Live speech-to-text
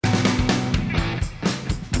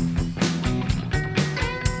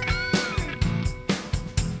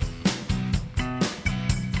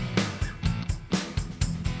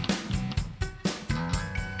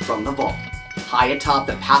from the vault. High atop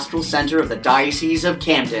the pastoral center of the Diocese of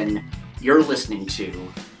Camden, you're listening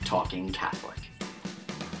to Talking Catholic.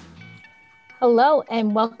 Hello,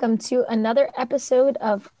 and welcome to another episode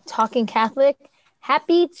of Talking Catholic.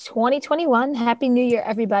 Happy 2021. Happy New Year,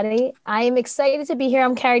 everybody. I am excited to be here.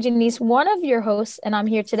 I'm Carrie Janice, one of your hosts, and I'm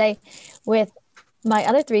here today with my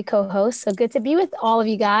other three co-hosts. So good to be with all of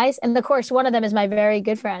you guys. And of course, one of them is my very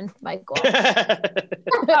good friend, Michael.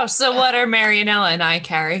 Oh, so what are Marianella and I,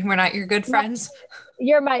 Carrie? We're not your good friends?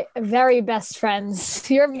 You're my very best friends.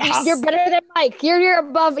 You're better than Mike. You're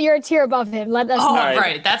a tier above him. Let us know.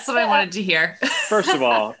 Right. That's what I wanted to hear. First of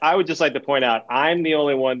all, I would just like to point out, I'm the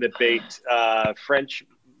only one that baked French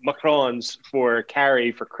macarons for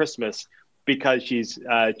Carrie for Christmas because she's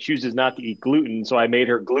chooses not to eat gluten. So I made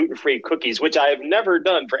her gluten-free cookies, which I have never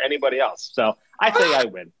done for anybody else. So I say I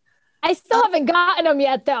win. I still haven't gotten them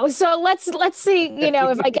yet, though. So let's see,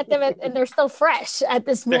 if I get them and they're still fresh at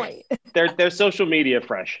this point. They're social media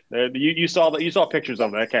fresh. You saw pictures of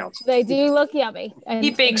them. That counts. They do look yummy. He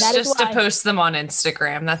bakes just to post them on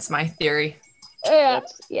Instagram. That's my theory. Yeah.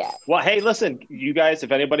 Well, hey, listen, you guys,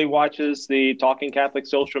 if anybody watches the Talking Catholic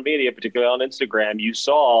social media, particularly on Instagram, you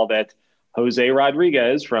saw that Jose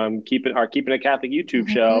Rodriguez from Keeping It Catholic YouTube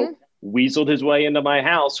show weaseled his way into my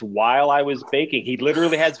house while I was baking. He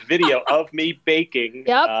literally has video of me baking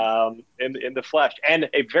in the flesh. And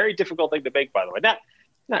a very difficult thing to bake, by the way.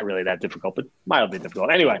 Not really that difficult, but mildly difficult.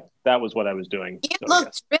 Anyway, that was what I was doing. You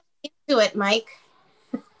looked really into it, Mike.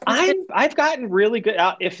 I've gotten really good.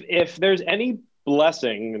 If there's any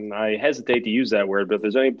blessing, and I hesitate to use that word, but if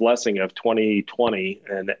there's any blessing of 2020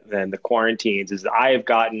 and the quarantines, is I have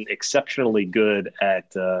gotten exceptionally good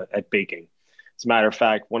at baking. As a matter of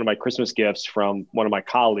fact, one of my Christmas gifts from one of my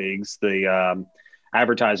colleagues, the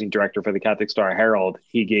advertising director for the Catholic Star Herald,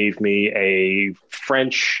 he gave me a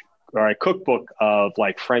cookbook of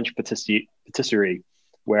like French patisserie,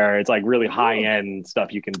 where it's like really high end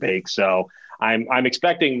stuff you can bake. So I'm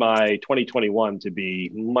expecting my 2021 to be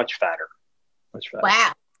much fatter.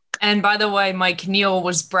 Wow. And by the way, Mike Neal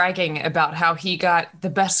was bragging about how he got the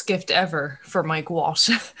best gift ever for Mike Walsh.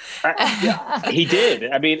 He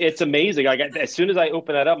did. I mean, it's amazing. As soon as I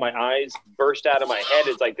open that up, my eyes burst out of my head.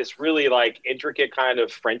 It's like this really like intricate kind of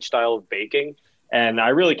French style of baking. And I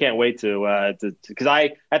really can't wait to because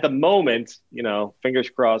at the moment, fingers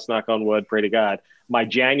crossed, knock on wood, pray to God, my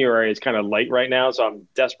January is kind of light right now. So I'm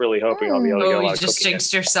desperately hoping I'll be able to get a lot of cooking. You just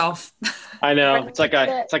jinxed yourself. I know. It's like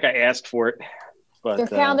I asked for it. But, your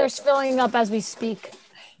calendar's filling up as we speak.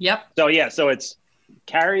 Yep. So it's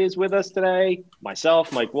Carrie is with us today,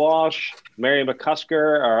 myself, Mike Walsh, Mary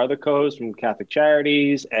McCusker, our other co-host from Catholic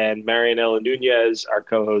Charities, and Marianella Nunez, our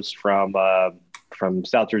co-host from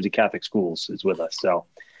South Jersey Catholic Schools, is with us. So,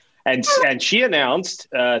 and she announced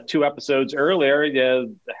 2 episodes earlier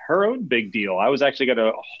her own big deal. I was actually going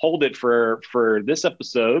to hold it for this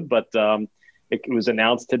episode, but it was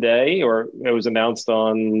announced today, or it was announced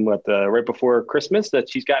on right before Christmas, that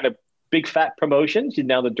she's gotten a big fat promotion. She's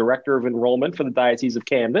now the director of enrollment for the Diocese of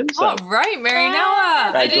Camden. So, all right,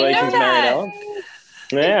 Marianella. Congratulations, Marianella.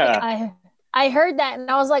 Yeah. I heard that and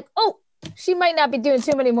I was like, oh, she might not be doing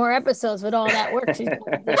too many more episodes with all that work she's doing.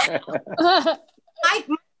 I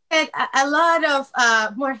had a lot of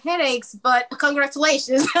more headaches, but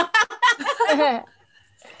congratulations.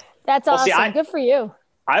 That's awesome. Good for you.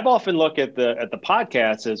 I've often looked at the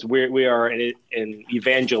podcast as we are an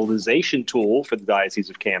evangelization tool for the Diocese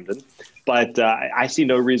of Camden, but I see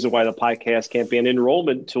no reason why the podcast can't be an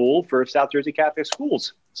enrollment tool for South Jersey Catholic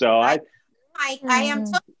Schools. So I am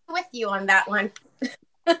totally with you on that one.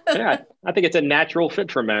 Yeah, I think it's a natural fit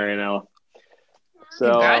for Marianella.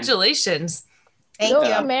 So congratulations. Thank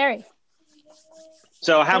you, Mary.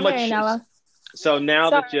 So how much? Marianella. So now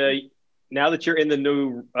that you're in the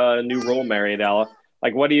new role, Marianella,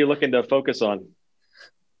 like, what are you looking to focus on?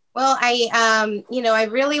 Well, I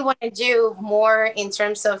really want to do more in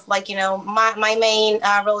terms of my main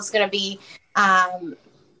role is going to be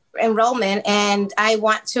enrollment, and I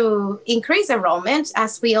want to increase enrollment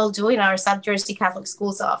as we all do in our South Jersey Catholic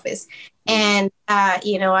Schools office. And,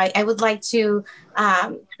 I would like to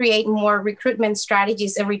create more recruitment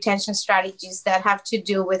strategies and retention strategies that have to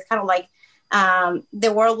do with kind of like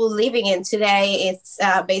the world we're living in today. It's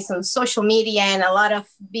based on social media and a lot of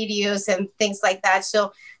videos and things like that.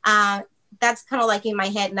 So that's kind of like in my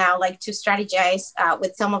head now, like to strategize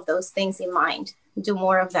with some of those things in mind, do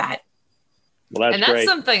more of that. Well, that's great. That's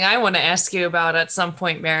something I want to ask you about at some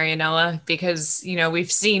point, Marianella, because,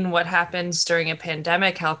 we've seen what happens during a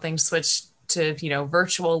pandemic, how things switch to,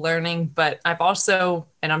 virtual learning. But I've also,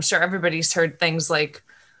 and I'm sure everybody's heard things like,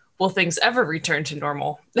 will things ever return to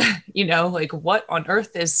normal? Like what on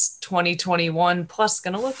earth is 2021 plus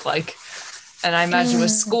going to look like? And I imagine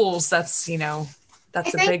with schools, that's a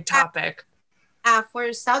big topic.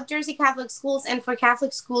 For South Jersey Catholic schools and for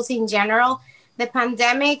Catholic schools in general, the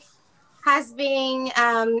pandemic has been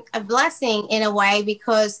a blessing in a way,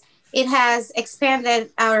 because it has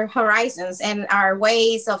expanded our horizons and our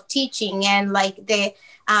ways of teaching, and like the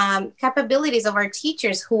capabilities of our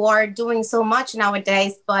teachers who are doing so much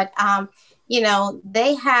nowadays. But,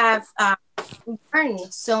 they have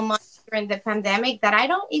learned so much during the pandemic that I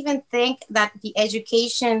don't even think that the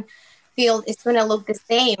education field is going to look the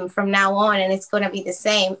same from now on, and it's going to be the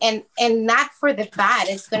same, and not for the bad.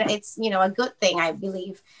 It's a good thing, I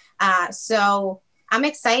believe. So I'm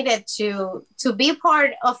excited to be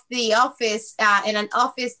part of the office, in an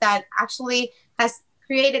office that actually has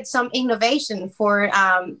created some innovation for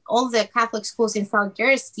all the Catholic schools in South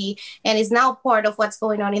Jersey, and is now part of what's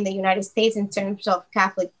going on in the United States in terms of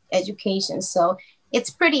Catholic education. So it's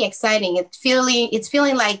pretty exciting. It's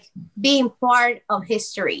feeling like being part of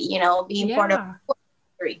history, being part of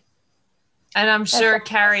history. And I'm sure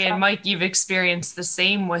Carrie and Mike, you've experienced the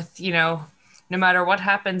same with, no matter what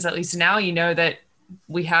happens, at least now that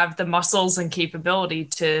we have the muscles and capability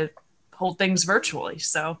to hold things virtually.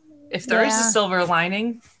 So if there is a silver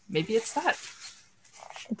lining, maybe it's that.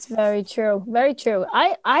 It's very true. Very true.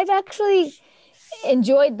 I've actually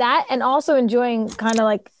enjoyed that, and also enjoying kind of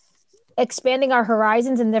like expanding our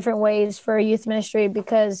horizons in different ways for youth ministry,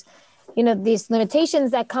 because these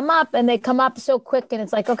limitations that come up, and they come up so quick, and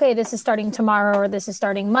it's like, okay, this is starting tomorrow, or this is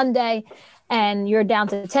starting Monday, and you're down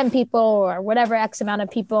to 10 people or whatever X amount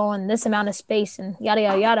of people and this amount of space and yada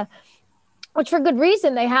yada yada, which for good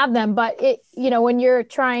reason they have them. But when you're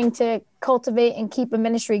trying to cultivate and keep a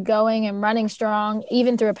ministry going and running strong,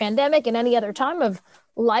 even through a pandemic and any other time of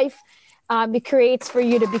life, it creates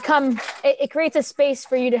a space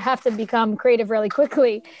for you to have to become creative really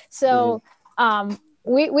quickly. So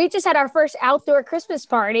we just had our first outdoor Christmas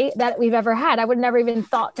party that we've ever had. I would never even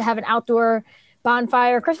thought to have an outdoor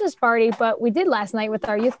bonfire Christmas party, but we did last night with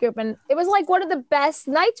our youth group, and it was like one of the best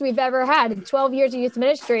nights we've ever had in 12 years of youth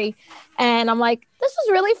ministry. And I'm like, this was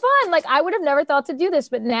really fun. Like, I would have never thought to do this,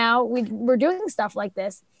 but now we're doing stuff like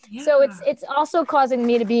this. Yeah. So it's also causing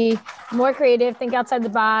me to be more creative, think outside the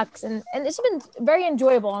box, and it's been very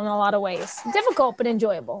enjoyable in a lot of ways. Difficult, but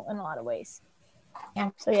enjoyable in a lot of ways. Yeah.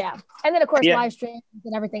 So yeah, and then of course live streams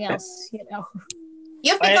and everything else.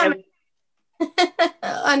 You've become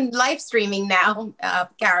on live streaming now,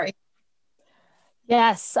 Carrie.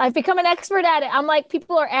 Yes, I've become an expert at it. I'm like,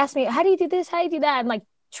 people are asking me, how do you do this? How do you do that? I'm like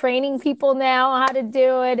training people now how to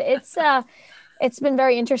do it. It's been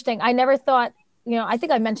very interesting. I never thought, I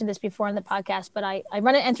think I mentioned this before in the podcast, but I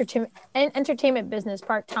run an entertainment business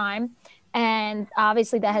part-time. And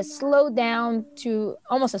obviously that has slowed down to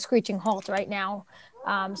almost a screeching halt right now.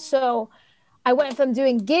 So I went from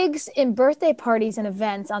doing gigs in birthday parties and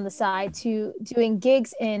events on the side to doing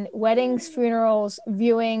gigs in weddings, funerals,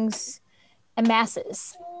 viewings, and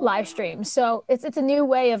masses, live stream. So it's a new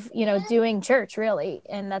way of, doing church really.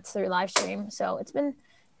 And that's through live stream. So it's been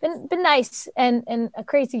nice and a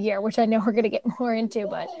crazy year, which I know we're going to get more into,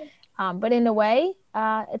 but in a way,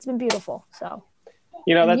 it's been beautiful. So.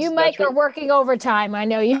 Mike, are working overtime. I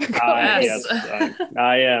know you. Yes,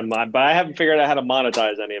 I am, but I haven't figured out how to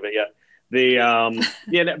monetize any of it yet. The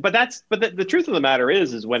truth of the matter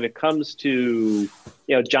is when it comes to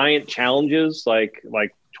giant challenges like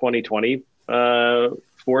 2020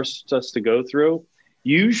 forced us to go through,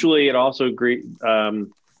 usually it also brings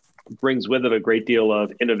with it a great deal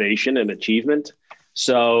of innovation and achievement.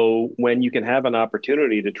 So when you can have an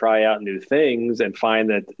opportunity to try out new things and find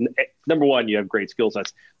that, number one, you have great skill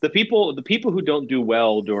sets. The people who don't do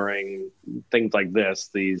well during things like this,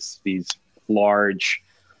 these large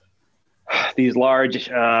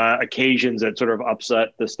occasions that sort of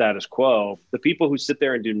upset the status quo, the people who sit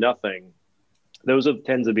there and do nothing, those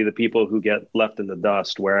tend to be the people who get left in the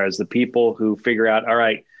dust. Whereas the people who figure out, all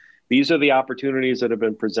right, these are the opportunities that have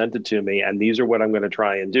been presented to me, and these are what I'm going to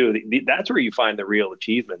try and do. That's where you find the real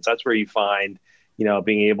achievements. That's where you find,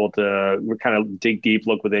 being able to kind of dig deep,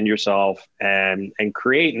 look within yourself, and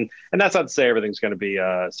create. And that's not to say everything's going to be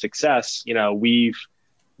a success. The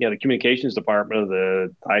communications department of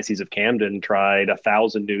the Diocese of Camden tried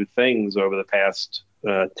 1,000 new things over the past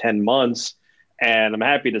 10 months, and I'm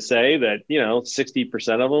happy to say that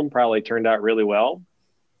 60% of them probably turned out really well.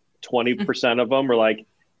 20% of them were like,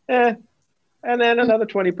 and then another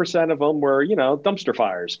 20% of them were, dumpster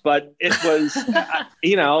fires. But it was,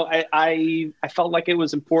 I felt like it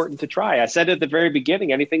was important to try. I said at the very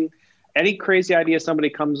beginning, anything any crazy idea somebody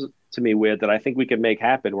comes to me with that I think we can make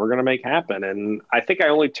happen, we're going to make happen. And I think I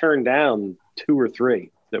only turned down 2 or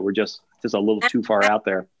 3 that were just a little too far out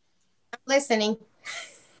there. I'm listening.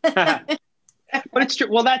 But it's true.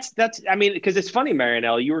 Well, that's, I mean, because it's funny,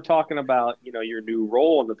 Marianelle, you were talking about, your new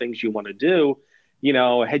role and the things you want to do.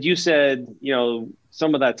 Had you said,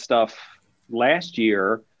 some of that stuff last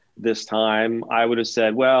year, this time, I would have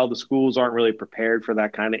said, well, the schools aren't really prepared for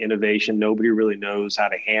that kind of innovation. Nobody really knows how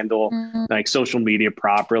to handle like social media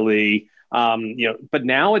properly. But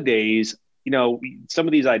nowadays, some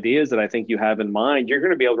of these ideas that I think you have in mind, you're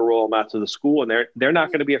going to be able to roll them out to the school, and they're not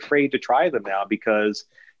going to be afraid to try them now because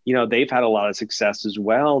they've had a lot of success as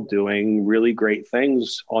well doing really great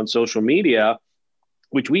things on social media,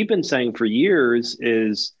 which we've been saying for years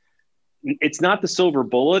is it's not the silver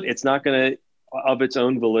bullet. It's not going to, of its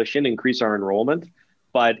own volition, increase our enrollment,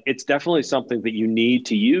 but it's definitely something that you need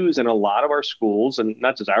to use. And a lot of our schools, and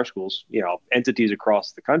not just our schools, entities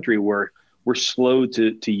across the country were slow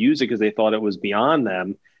to use it because they thought it was beyond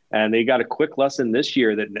them. And they got a quick lesson this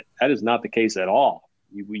year that is not the case at all.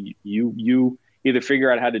 You either figure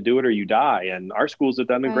out how to do it or you die. And our schools have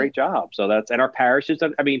done a great job. So and our parishes,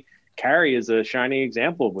 Cary is a shining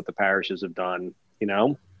example of what the parishes have done,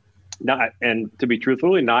 and to be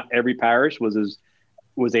truthfully, not every parish was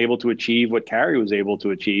able to achieve what Cary was able to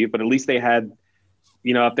achieve, but at least they had,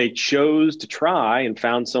 if they chose to try and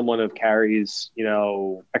found someone of Cary's,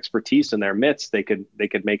 expertise in their midst, they could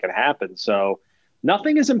make it happen. So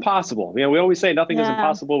nothing is impossible. We always say nothing is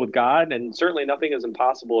impossible with God, and certainly nothing is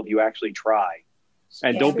impossible if you actually try.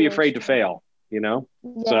 And don't be afraid to fail,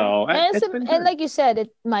 So and like you said,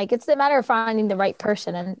 Mike, it's a matter of finding the right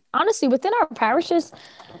person. And honestly, within our parishes,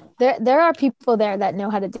 there are people there that know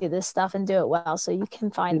how to do this stuff and do it well. So you can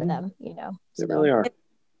find them, They really are.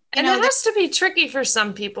 And it has to be tricky for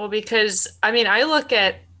some people because I'm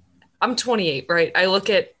 28, right? I look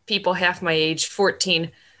at people half my age,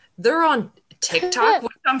 14. They're on TikTok,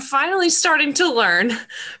 which I'm finally starting to learn,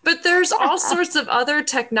 but there's all sorts of other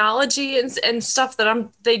technology and stuff that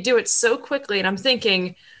they do it so quickly. And I'm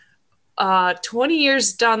thinking, 20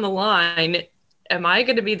 years down the line, am I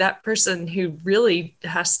going to be that person who really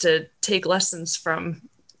has to take lessons from,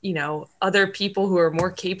 other people who are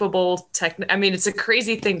more capable it's a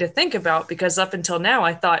crazy thing to think about because up until now,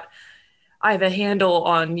 I thought I have a handle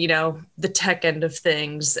on, the tech end of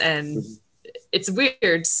things. And it's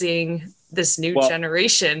weird seeing this new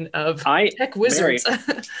generation of tech wizards.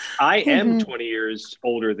 Mary, I am 20 years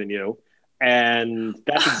older than you, and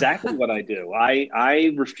that's exactly what I do.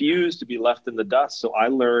 I refuse to be left in the dust, so I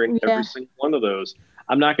learn every single one of those.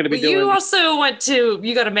 I'm not going to be doing. You also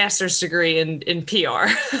you got a master's degree in PR.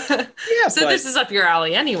 Yeah, so this is up your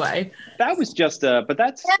alley anyway. That was just but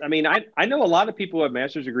that's. I know a lot of people who have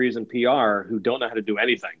master's degrees in PR who don't know how to do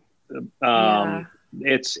anything.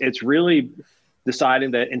 It's really deciding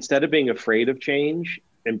that instead of being afraid of change,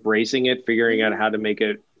 embracing it, figuring out how to make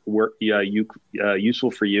it work, useful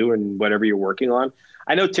for you and whatever you're working on.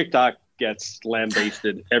 I know TikTok gets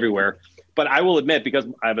lambasted everywhere, but I will admit, because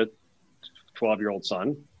I have a 12-year-old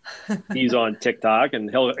son, he's on TikTok and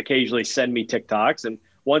he'll occasionally send me TikToks. And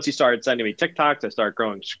once he started sending me TikToks, I started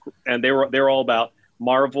growing, and they were all about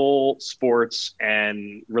Marvel, sports,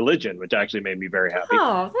 and religion, which actually made me very happy.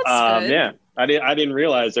 Oh, that's good. Yeah, I didn't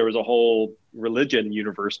realize there was a whole religion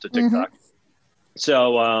universe to TikTok.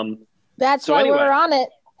 So that's why we're on it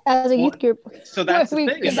as a youth group. So that's the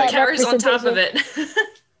thing. Cary's on top of it.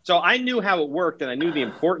 So I knew how it worked and I knew the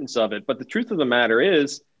importance of it. But the truth of the matter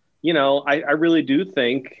is, I really do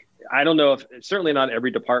think, I don't know if certainly not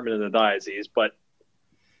every department in the diocese, but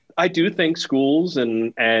I do think schools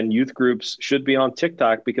and youth groups should be on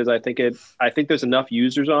TikTok because I think there's enough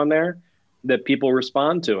users on there that people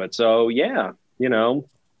respond to it. So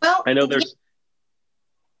well, I know there's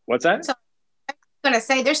what's that? So I'm going to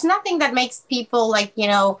say there's nothing that makes people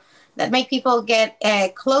that make people get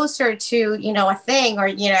closer to, a thing or,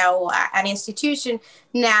 an institution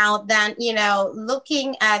now than,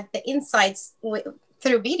 looking at the insights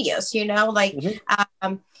through videos,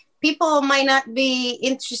 people might not be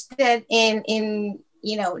interested in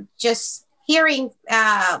just hearing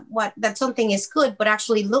that something is good, but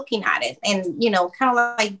actually looking at it and, kind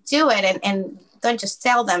of like do it and don't just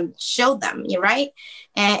tell them, show them, you're right.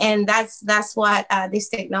 And that's what this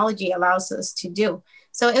technology allows us to do.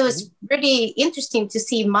 So it was pretty interesting to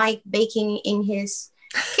see Mike baking in his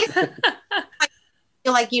kitchen. I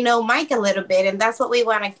feel like, Mike a little bit, and that's what we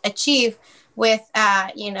want to achieve with,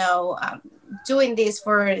 doing this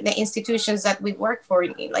for the institutions that we work for,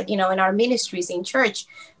 in our ministries in church,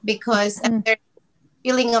 because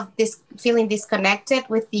feeling disconnected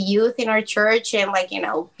with the youth in our church, and like,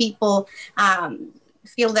 people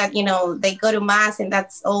feel that, they go to mass and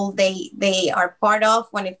that's all they are part of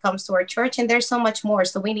when it comes to our church, and there's so much more,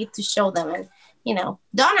 so we need to show them. And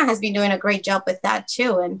Donna has been doing a great job with that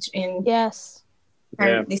too, and yes,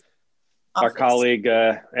 our colleague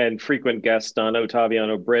and frequent guest Donna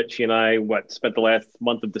Ottaviano Britt, she and I spent the last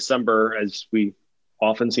month of December, as we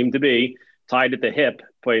often seem to be, tied at the hip,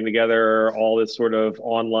 putting together all this sort of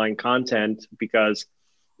online content, because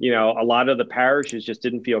a lot of the parishes just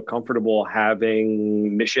didn't feel comfortable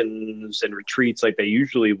having missions and retreats like they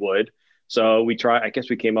usually would. So we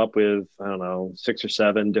came up with, 6 or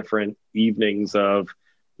 7 different evenings of,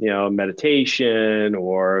 meditation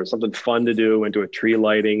or something fun to do, went to a tree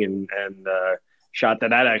lighting and shot that.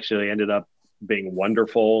 That actually ended up being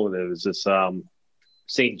wonderful. There was this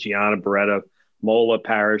St. Gianna Beretta Mola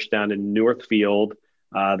parish down in Northfield.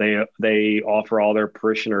 They offer all their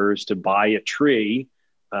parishioners to buy a tree,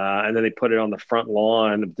 and then they put it on the front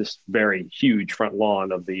lawn of this very huge front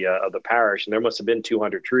lawn of the parish. And there must have been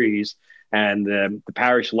 200 trees, and the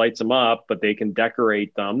parish lights them up, but they can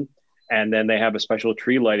decorate them. And then they have a special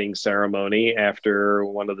tree lighting ceremony after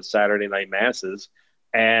one of the Saturday night masses.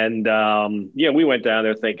 And we went down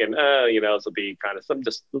there thinking, this will be kind of some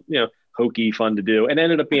just hokey fun to do, and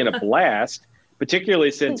ended up being a blast. Particularly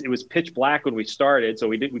since it was pitch black when we started, so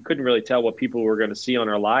we couldn't really tell what people were going to see on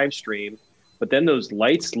our live stream. But then those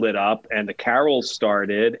lights lit up and the carols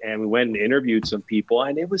started, and we went and interviewed some people,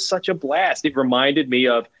 and it was such a blast. It reminded me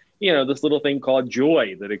of this little thing called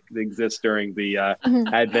joy that exists during the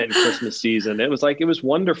Advent and Christmas season. It was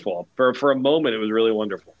wonderful for a moment. It was really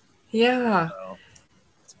wonderful. Yeah,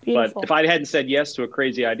 but if I hadn't said yes to a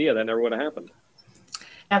crazy idea, that never would have happened.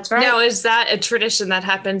 That's right. Now, is that a tradition that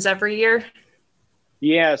happens every year?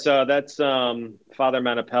 Yeah, so that's Father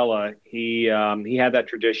Manapella. He had that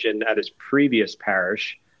tradition at his previous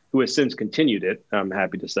parish, who has since continued it, I'm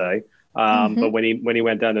happy to say. But when he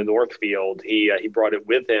went down to Northfield, he brought it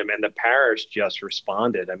with him, and the parish just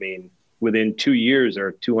responded. I mean, within 2 years,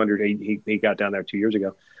 or 200, he got down there 2 years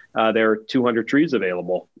ago. There were 200 trees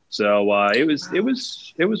available, so it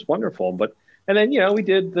was wonderful. And then we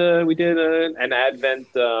did an Advent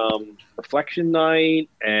reflection night,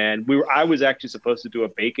 and I was actually supposed to do a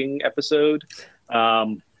baking episode,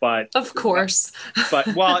 but of course.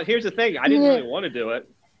 But here's the thing: I didn't really want to do it.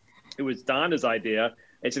 It was Donna's idea.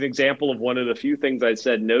 It's an example of one of the few things I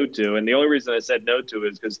said no to, and the only reason I said no to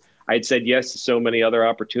is because I had said yes to so many other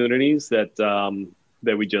opportunities that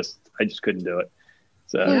I just couldn't do it.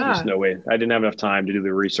 So there's no way. I didn't have enough time to do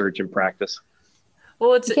the research and practice.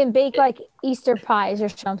 Well, you can bake like Easter pies or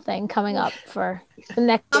something coming up for the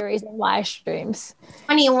next series of live streams.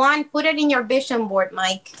 21, put it in your vision board,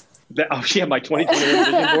 Mike. My 2021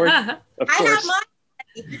 vision board. Of course.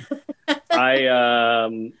 I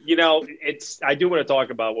have mine. I do want to talk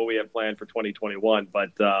about what we have planned for 2021, but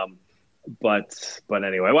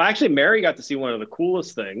anyway. Well, actually, Mary got to see one of the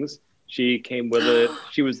coolest things. She came with it.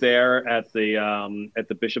 She was there at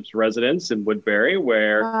the bishop's residence in Woodbury,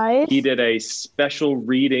 where he did a special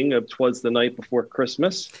reading of "'Twas the Night Before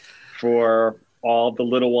Christmas" for all the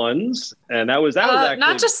little ones, and that was actually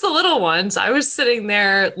not just the little ones. I was sitting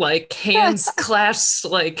there like hands clasped,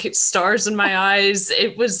 like stars in my eyes.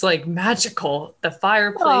 It was like magical. The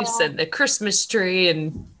fireplace and the Christmas tree,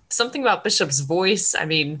 and something about Bishop's voice. I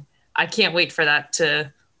mean, I can't wait for that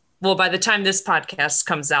to. Well, by the time this podcast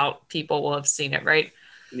comes out, people will have seen it, right?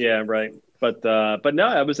 Yeah, right. But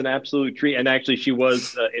no, it was an absolute treat. And actually, she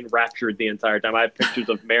was enraptured the entire time. I have pictures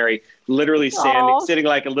of Mary literally sitting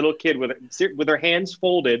like a little kid with her hands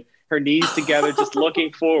folded, her knees together, just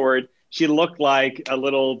looking forward. She looked like a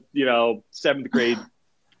little, 7th grade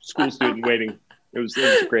school student waiting. It was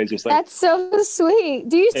the craziest thing. That's so sweet.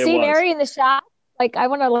 Do you see Mary in the shot? Like, I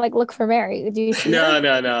want to look for Mary. Do you see No. in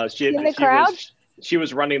the crowd? She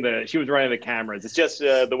was running the cameras. It's just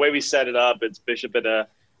the way we set it up. It's Bishop in a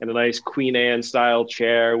nice Queen Anne style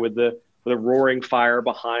chair with a roaring fire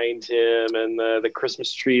behind him, and the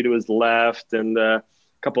Christmas tree to his left, and a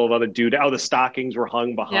couple of other dudes. Oh, the stockings were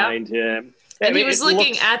hung behind him. And he was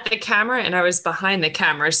looking at the camera, and I was behind the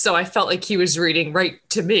camera, so I felt like he was reading right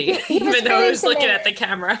to me, even though I was looking at the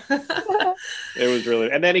camera. It was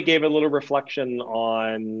really, and then he gave a little reflection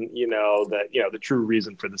on, the true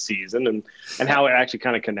reason for the season, and how it actually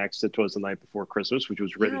kind of connects to "'Twas the Night Before Christmas," which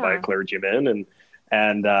was written by a clergyman, and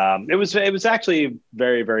it was actually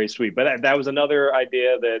very, very sweet. But that was another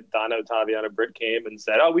idea that Donna Ottaviano Britt came and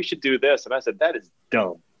said, "Oh, we should do this," and I said, "That is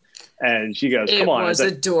dumb." And she goes, "Come on!" It was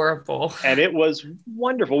adorable, and it was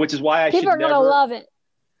wonderful, which is why people are gonna love it.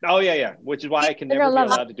 Oh yeah. Which is why I can You're never gonna be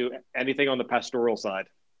love allowed to do anything on the pastoral side.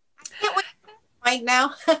 Can't wait right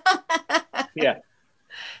now. Yeah.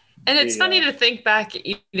 And it's funny to think back,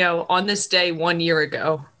 on this day 1 year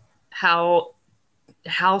ago, how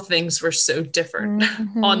things were so different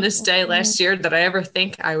on this day last year, that I ever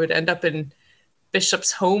think I would end up in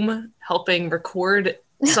Bishop's home helping record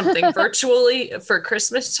something virtually for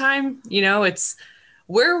Christmas time. It's,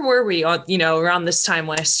 where were we on, around this time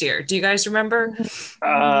last year? Do you guys remember?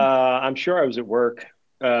 I'm sure I was at work.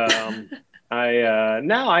 What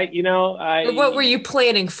were you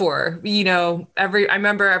planning for? I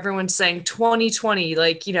remember everyone saying 2020,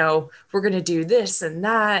 like, we're going to do this and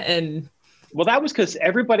that. And well, that was because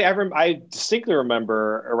I distinctly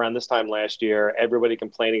remember around this time last year, everybody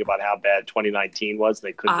complaining about how bad 2019 was.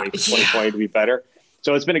 They couldn't wait for 2020 to be better.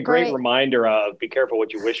 So it's been a great reminder of be careful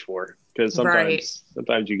what you wish for, because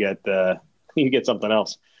sometimes you get something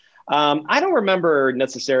else. I don't remember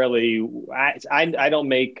necessarily. I don't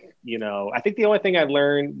make, I think the only thing I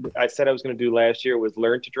said I was going to do last year was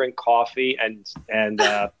learn to drink coffee and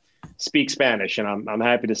speak Spanish. And I'm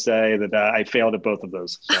happy to say that I failed at both of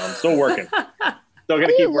those. So I'm still working. Still got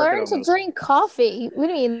to keep working. Learn to drink coffee. What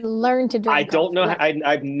do you mean learn to drink? I don't know.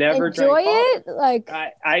 I've never enjoy drank it. Like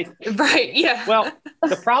right, yeah. Well,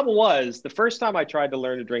 the problem was the first time I tried to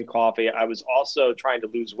learn to drink coffee, I was also trying to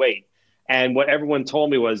lose weight. And what everyone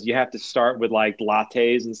told me was you have to start with like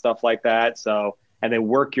lattes and stuff like that. So, and then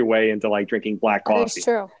work your way into like drinking black coffee. That's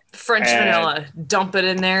true. French vanilla, dump it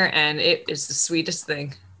in there, and it is the sweetest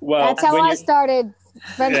thing. Well, that's how I started.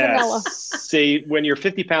 French vanilla. See, when you're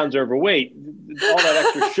 50 pounds overweight, all that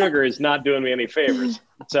extra sugar is not doing me any favors.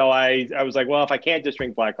 So I was like, well, if I can't just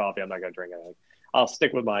drink black coffee, I'm not going to drink anything. I'll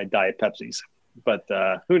stick with my Diet Pepsis. But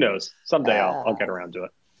who knows? Someday I'll get around to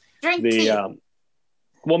it. Drink tea.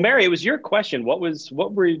 Well, Mary, it was your question.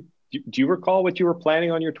 Do you recall what you were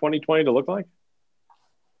planning on your 2020 to look like?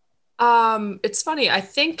 It's funny. I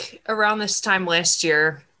think around this time last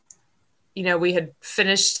year, we had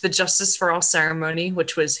finished the Justice for All ceremony,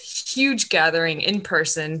 which was a huge gathering in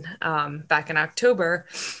person back in October.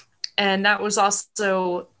 And that was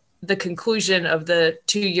also the conclusion of the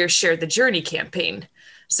 2-year Share the Journey campaign.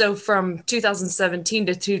 So from 2017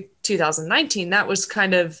 to 2019, that was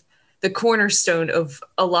kind of the cornerstone of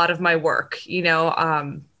a lot of my work,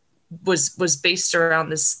 was based around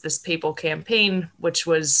this papal campaign, which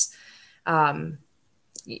was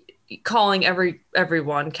calling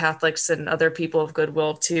everyone, Catholics and other people of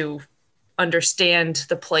goodwill, to understand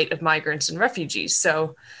the plight of migrants and refugees.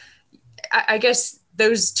 So I guess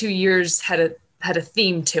those 2 years had a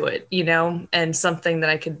theme to it, and something that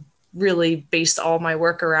I could really base all my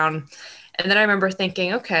work around. And then I remember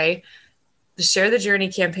thinking, okay, the Share the Journey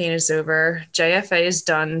campaign is over. JFA is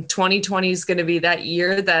done. 2020 is going to be that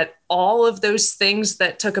year that all of those things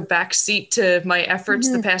that took a back seat to my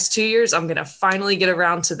efforts the past 2 years, I'm going to finally get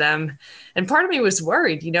around to them. And part of me was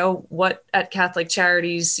worried, what at Catholic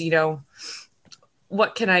Charities,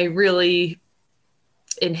 what can I really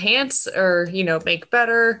enhance or, make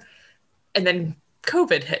better? And then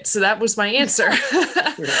COVID hit. So that was my answer.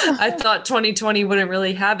 I thought 2020 wouldn't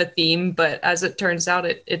really have a theme, but as it turns out,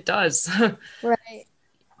 it does. Right.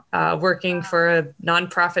 Working for a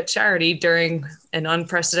nonprofit charity during an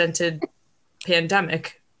unprecedented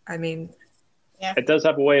pandemic. I mean, it does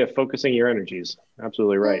have a way of focusing your energies.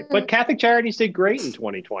 Absolutely right. But Catholic Charities did great in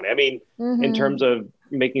 2020. I mean, in terms of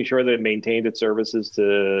making sure that it maintained its services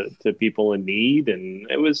to people in need. And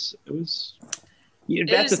it was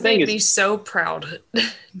that's the thing. Made me so proud.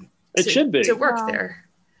 It should be to work there.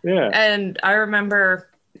 Yeah. And I remember,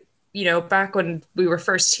 back when we were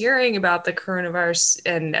first hearing about the coronavirus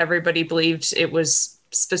and everybody believed it was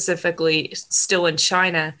specifically still in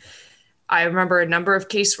China, I remember a number of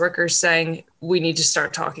caseworkers saying, we need to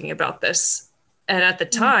start talking about this. And at the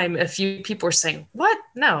time, a few people were saying, what?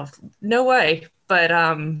 No way. But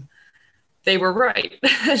they were right.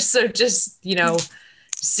 So just,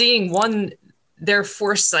 seeing their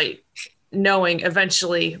foresight, knowing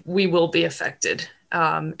eventually we will be affected,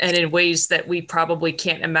 and in ways that we probably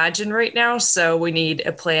can't imagine right now. So we need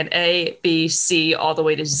a plan A, B, C, all the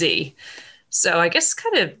way to Z. So I guess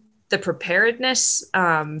kind of the preparedness,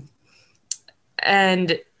 and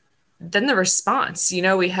then the response.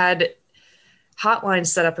 We had hotlines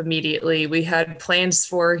set up immediately. We had plans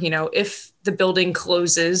for, if the building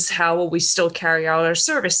closes, how will we still carry out our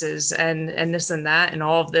services and this and that, and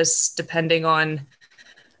all of this depending on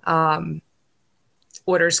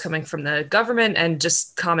orders coming from the government and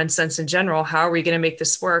just common sense in general. How are we going to make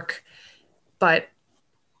this work? But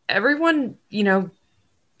everyone,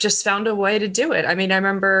 just found a way to do it. I mean, I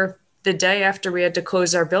remember the day after we had to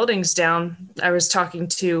close our buildings down, I was talking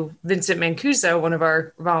to Vincent Mancuso, one of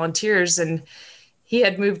our volunteers, and he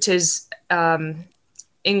had moved his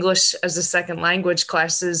English as a second language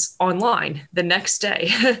classes online the next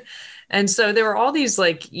day. And so there were all these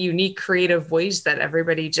like unique creative ways that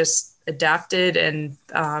everybody just adapted and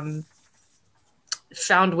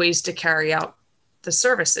found ways to carry out the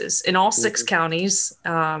services in all 6 counties.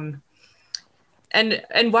 And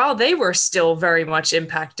while they were still very much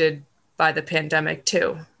impacted by the pandemic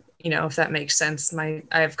too, if that makes sense. I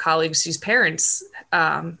have colleagues whose parents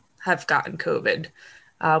have gotten COVID.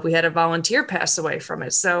 We had a volunteer pass away from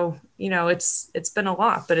it. So, it's been a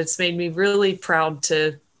lot, but it's made me really proud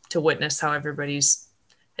to witness how everybody's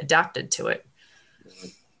adapted to it.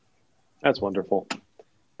 That's wonderful.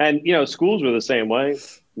 And, schools were the same way,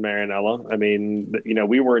 Marianella. I mean,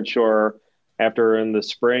 we weren't sure after in the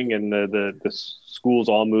spring and the schools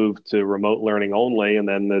all moved to remote learning only. And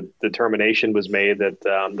then the determination was made that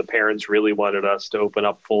the parents really wanted us to open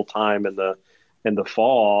up full time in the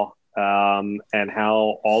fall. And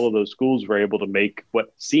how all of those schools were able to make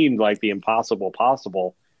what seemed like the impossible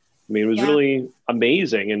possible. I mean, it was really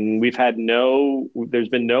amazing. And we've had there's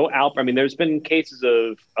been no there's been cases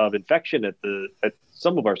of infection at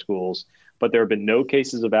some of our schools, but there have been no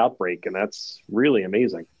cases of outbreak. And that's really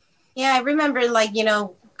amazing. Yeah, I remember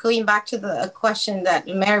going back to the question that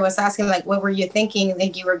Mary was asking, like, what were you thinking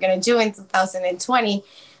that you were going to do in 2020?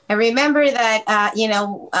 I remember that,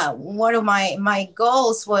 one of my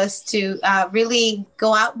goals was to really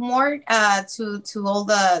go out more to all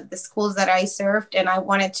the schools that I served. And I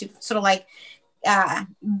wanted to sort of like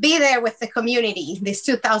be there with the community this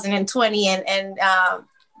 2020 and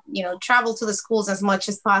travel to the schools as much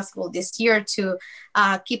as possible this year to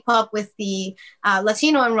keep up with the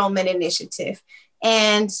Latino Enrollment Initiative.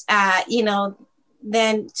 And,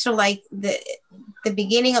 then sort of like the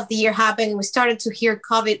beginning of the year happened, we started to hear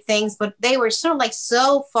COVID things, but they were sort of like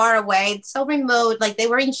so far away, so remote, like they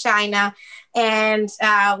were in China. And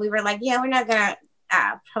we were like, we're not going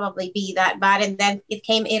to probably be that bad. And then it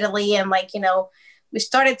came Italy and we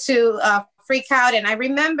started to freak out. And I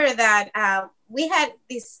remember that we had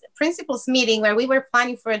this principals meeting where we were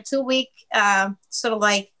planning for a 2-week sort of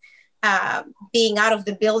like being out of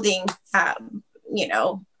the building,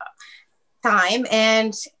 time.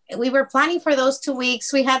 And we were planning for those 2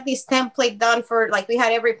 weeks. We had this template done we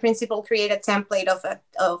had every principal create a template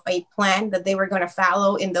of a plan that they were going to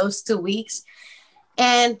follow in those 2 weeks.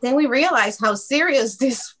 And then we realized how serious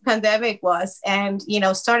this pandemic was and,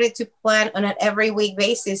 started to plan on an every week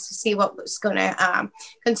basis to see what was going to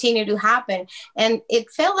continue to happen. And it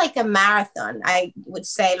felt like a marathon, I would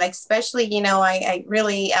say, especially, I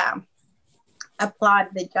really applaud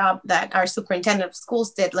the job that our superintendent of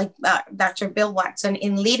schools did, Dr. Bill Watson,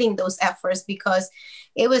 in leading those efforts, because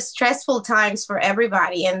it was stressful times for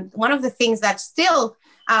everybody. And one of the things that still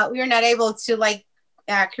we are not able to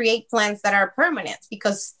create plans that are permanent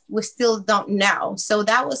because we still don't know. So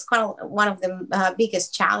that was kind of one of the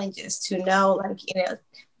biggest challenges to know,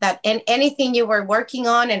 that anything you were working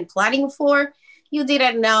on and planning for, you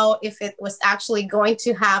didn't know if it was actually going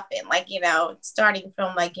to happen. Starting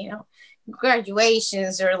from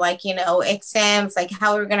graduations or exams,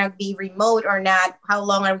 how we're going to be remote or not, how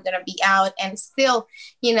long are we going to be out. And still,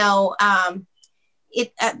 by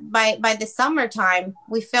the summertime,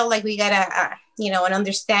 we felt like we got an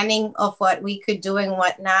understanding of what we could do and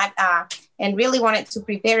what not, and really wanted to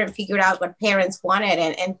prepare and figure out what parents wanted,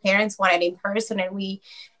 and parents wanted in person. And we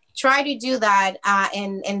tried to do that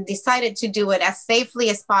and decided to do it as safely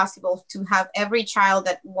as possible to have every child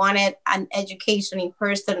that wanted an education in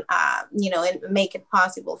person, and make it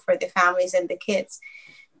possible for the families and the kids.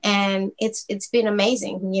 And it's been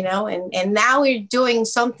amazing, and now we're doing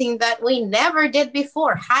something that we never did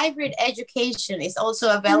before. Hybrid education is also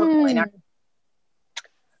available in our.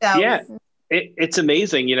 So, yeah, it's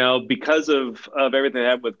amazing, because of everything that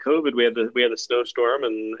happened with COVID. We had the snowstorm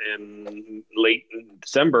in late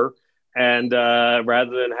December, and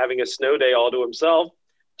rather than having a snow day all to himself,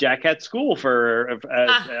 Jack had school for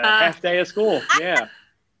a half day of school. Yeah,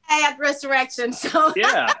 at Resurrection. So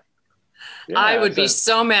yeah. Yeah, I would be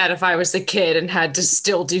so mad if I was a kid and had to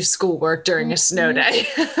still do schoolwork during a snow day.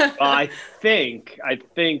 I think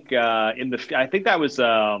that was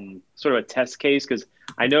sort of a test case, because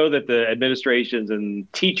I know that the administrations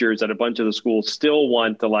and teachers at a bunch of the schools still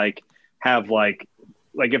want to have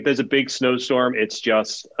if there's a big snowstorm, it's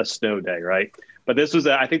just a snow day, right? But this was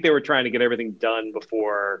I think they were trying to get everything done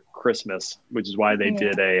before Christmas, which is why they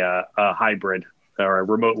did a hybrid or a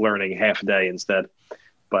remote learning half day instead.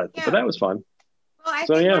 But that was fun. Well, I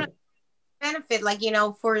think benefit, like,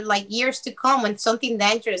 for like years to come, when something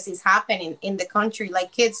dangerous is happening in the country,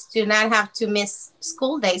 like kids do not have to miss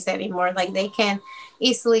school days anymore. Like they can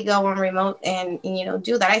easily go on remote and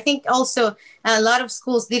do that. I think also a lot of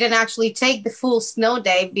schools didn't actually take the full snow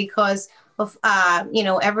day because of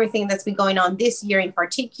everything that's been going on this year in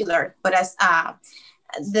particular. But as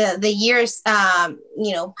the years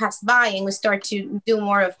pass by and we start to do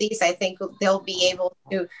more of these, I think they'll be able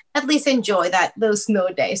to at least enjoy those snow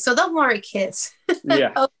days. So don't worry, kids.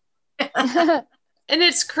 Yeah. And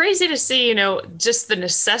it's crazy to see, just the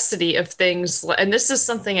necessity of things. And this is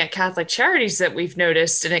something at Catholic Charities that we've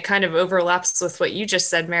noticed, and it kind of overlaps with what you just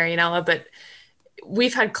said, Marianella, but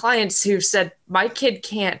we've had clients who've said, my kid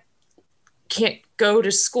can't go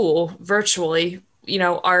to school virtually.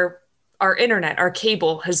 Our internet, our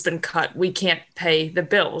cable has been cut. We can't pay the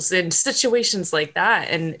bills, in situations like that.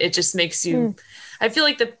 And it just makes you, I feel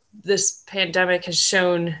like this pandemic has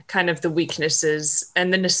shown kind of the weaknesses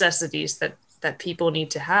and the necessities that people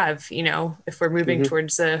need to have, if we're moving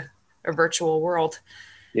towards a virtual world.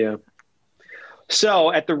 Yeah.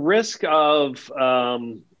 So at the risk of,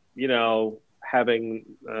 having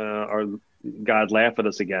our God laugh at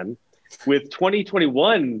us again, with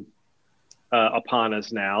 2021 upon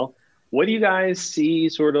us now, what do you guys see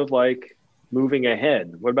sort of like moving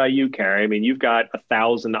ahead? What about you, Carrie? I mean, you've got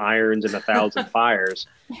 1,000 irons and 1,000 fires.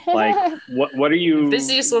 Like, what are you?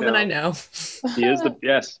 Busiest woman I know. She is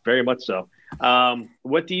yes, very much so.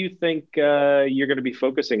 What do you think you're going to be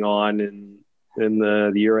focusing on in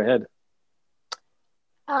the year ahead?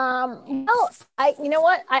 I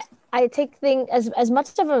take things as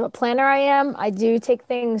much of a planner I am. I do take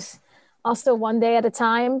things also one day at a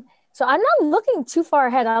time. So I'm not looking too far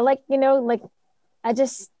ahead. I I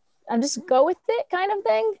just go with it kind of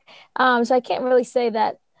thing. So I can't really say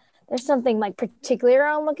that there's something like particular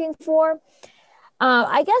I'm looking for.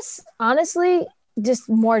 I guess honestly, just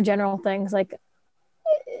more general things like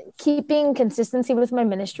keeping consistency with my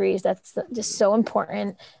ministries. That's just so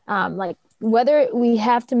important. Like whether we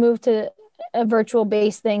have to move to a virtual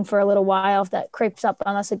based thing for a little while, if that creeps up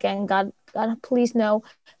on us again, God please no.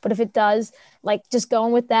 But if it does, like just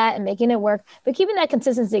going with that and making it work, but keeping that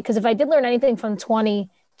consistency. Because if I did learn anything from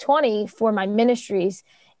 2020 for my ministries,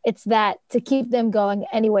 it's that to keep them going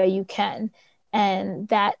any way you can. And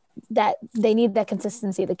that they need that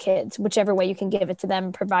consistency, the kids, whichever way you can give it to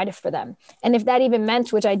them, provide it for them. And if that even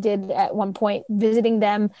meant, which I did at one point, visiting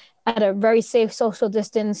them at a very safe social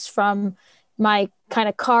distance from my kind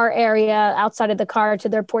of car area outside of the car to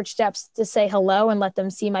their porch steps to say hello and let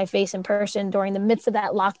them see my face in person during the midst of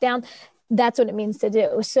that lockdown, that's what it means to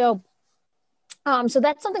do. So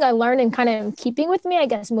that's something I learned and kind of keeping with me, I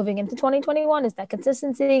guess, moving into 2021 is that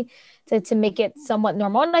consistency to make it somewhat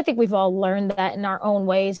normal. And I think we've all learned that in our own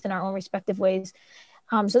ways, in our own respective ways.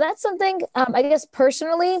 So that's something, I guess,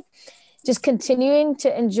 personally, just continuing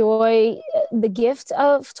to enjoy the gift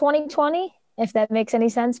of 2020, if that makes any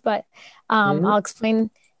sense. But I'll explain.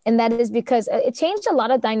 And that is because it changed a lot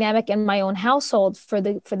of dynamic in my own household for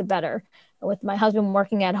the better, with my husband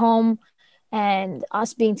working at home and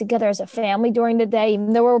us being together as a family during the day,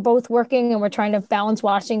 even though we're both working and we're trying to balance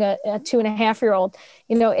watching a 2.5-year-old,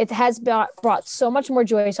 it has brought so much more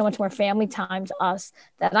joy, so much more family time to us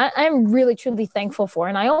that I'm really, truly thankful for.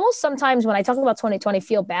 And I almost sometimes when I talk about 2020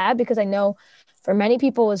 feel bad because I know for many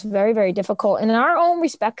people it was very, very difficult. And in our own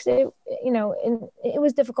respects, it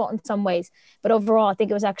was difficult in some ways, but overall, I think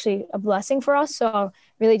it was actually a blessing for us. So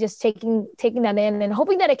really just taking that in and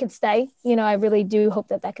hoping that it could stay. I really do hope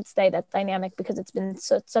that could stay, that dynamic, because it's been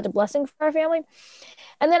such a blessing for our family.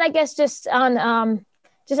 And then I guess just on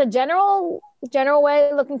just a general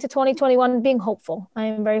way, looking to 2021, being hopeful. I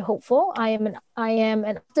am very hopeful. I am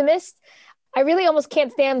an optimist. I really almost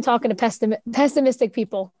can't stand talking to pessimistic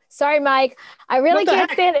people. Sorry, Mike. I really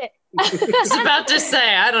can't stand it. I was about to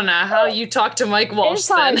say, I don't know how you talk to Mike Walsh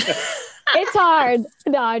then. It's hard.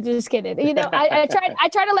 No, I'm just kidding. I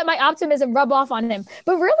try to let my optimism rub off on him,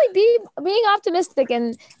 but really being optimistic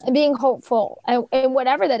and being hopeful and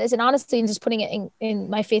whatever that is. And honestly, and just putting it in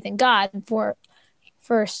my faith in God for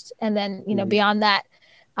first. And then, beyond that,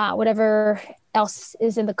 whatever else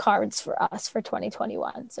is in the cards for us for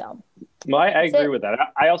 2021. So. Well, I agree with that.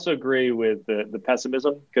 I also agree with the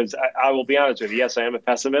pessimism, because I will be honest with you. Yes, I am a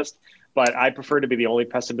pessimist, but I prefer to be the only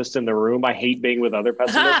pessimist in the room. I hate being with other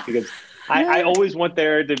pessimists because I always want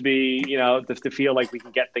there to be, to feel like we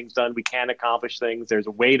can get things done. We can accomplish things. There's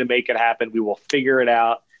a way to make it happen. We will figure it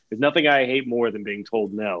out. There's nothing I hate more than being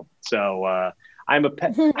told no. So I'm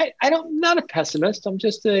not a pessimist. I'm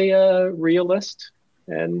just a realist,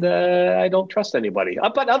 and I don't trust anybody.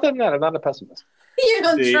 But other than that, I'm not a pessimist. You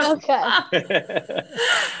don't trust. Okay.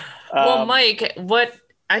 Well, Mike, what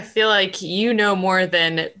I feel like you know more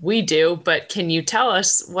than we do, but can you tell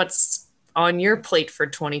us what's on your plate for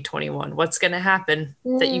 2021? What's going to happen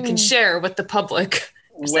that you can share with the public?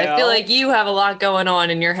 Because I feel like you have a lot going on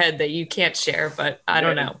in your head that you can't share, but I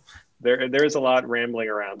don't know. There's a lot rambling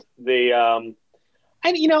around.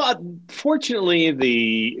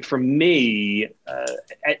 Fortunately, for me,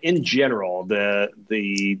 in general,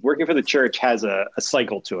 the working for the church has a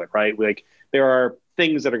cycle to it, right? Like there are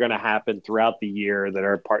things that are going to happen throughout the year that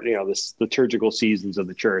are part, this liturgical seasons of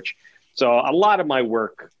the church. So a lot of my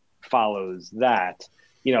work follows that.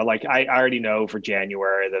 Like I already know for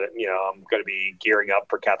January that, I'm going to be gearing up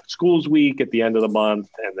for Catholic Schools Week at the end of the month.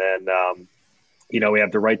 And then, we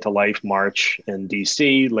have the Right to Life March in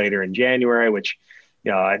DC later in January, which,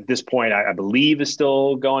 at this point, I believe is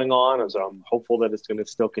still going on. So I'm hopeful that it's going to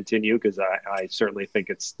still continue because I certainly think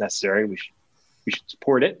it's necessary. We should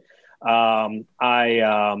support it. And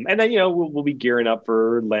then, we'll be gearing up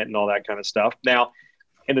for Lent and all that kind of stuff. Now,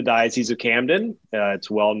 in the Diocese of Camden,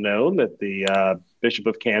 it's well known that the Bishop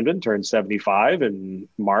of Camden turned 75 in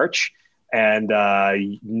March. And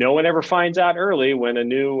no one ever finds out early when a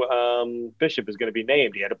new bishop is going to be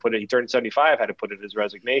named. He turned 75, had to put in his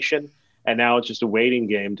resignation. And now it's just a waiting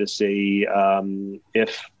game to see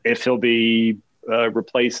if he'll be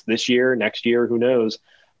replaced this year, next year, who knows.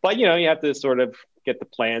 But, you have to sort of get the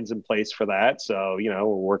plans in place for that. So, we're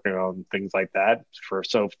working on things like that for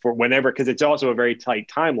whenever, because it's also a very tight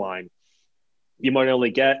timeline. You might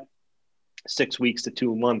only get 6 weeks to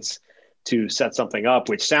 2 months to set something up,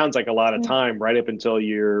 which sounds like a lot of time right up until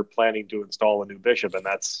you're planning to install a new bishop. And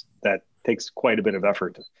that takes quite a bit of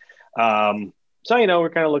effort. So, we're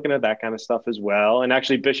kind of looking at that kind of stuff as well. And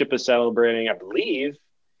actually Bishop is celebrating, I believe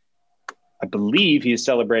he's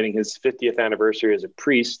celebrating his 50th anniversary as a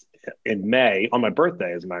priest in May, on my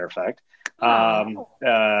birthday, as a matter of fact.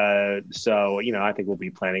 So, I think we'll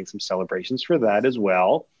be planning some celebrations for that as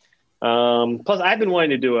well. Plus, I've been wanting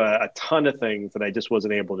to do a ton of things that I just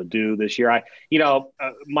wasn't able to do this year.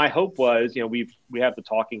 My hope was, we have the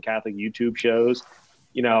Talking Catholic YouTube shows.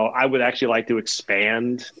 I would actually like to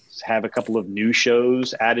expand, have a couple of new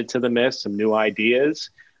shows added to the mix, some new ideas.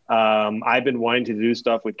 I've been wanting to do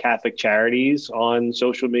stuff with Catholic Charities on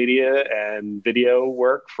social media and video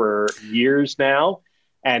work for years now.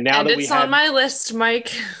 And now that it's on my list,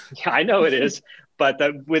 Mike. Yeah, I know it is. But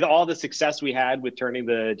with all the success we had with turning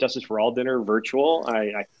the Justice for All dinner virtual,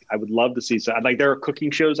 I would love to see some. Like there are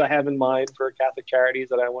cooking shows I have in mind for Catholic Charities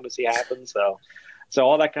that I want to see happen. So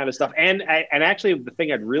all that kind of stuff. And actually, the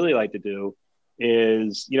thing I'd really like to do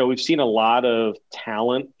is, we've seen a lot of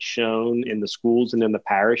talent shown in the schools and in the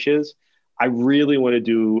parishes. I really want to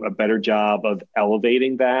do a better job of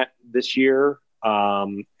elevating that this year.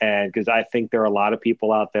 And because I think there are a lot of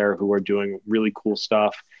people out there who are doing really cool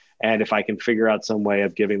stuff. And if I can figure out some way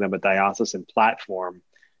of giving them a diocesan platform,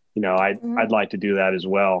 I'd like to do that as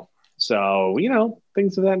well. So,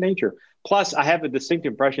 things of that nature. Plus, I have a distinct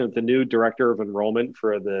impression that the new director of enrollment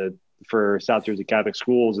for South Jersey Catholic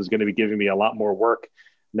Schools is going to be giving me a lot more work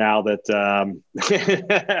now that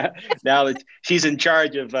now that she's in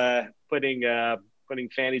charge of putting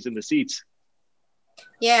fannies in the seats.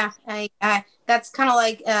 Yeah, I that's kind of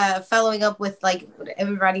like following up with like what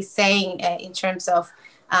everybody's saying in terms of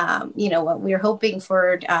what we're hoping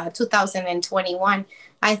for 2021.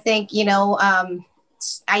 I think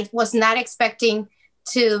I was not expecting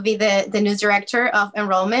to be the new director of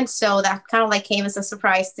enrollment. So that kind of like came as a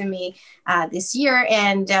surprise to me this year.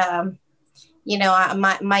 And,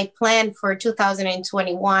 my plan for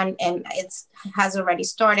 2021, and has already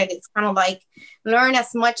started. It's kind of like learn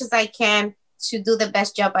as much as I can to do the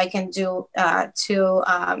best job I can do to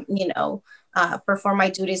perform my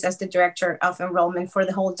duties as the director of enrollment for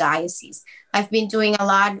the whole diocese. I've been doing a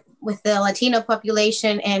lot with the Latino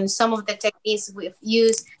population, and some of the techniques we've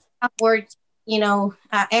used have worked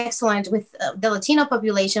excellent with the Latino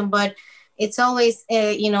population, but it's always,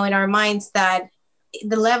 in our minds that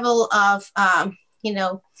the level of,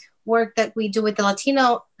 work that we do with the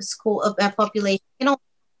Latino school population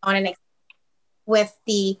on an with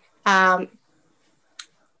the, can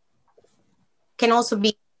also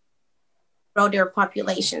be broader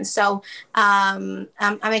population. So I'm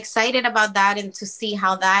excited about that and to see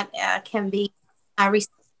how that can be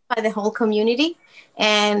received by the whole community.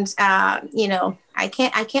 And I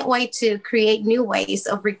can't wait to create new ways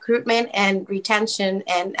of recruitment and retention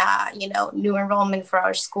and new enrollment for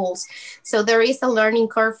our schools. So there is a learning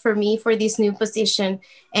curve for me for this new position,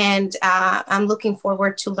 and I'm looking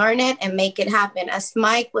forward to learn it and make it happen. As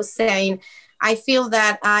Mike was saying, I feel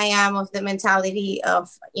that I am of the mentality of,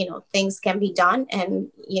 things can be done,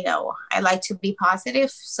 and, I like to be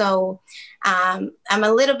positive. So I'm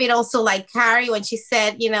a little bit also like Carrie when she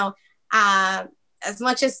said, as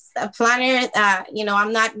much as a planner,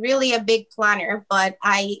 I'm not really a big planner, but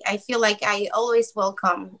I feel like I always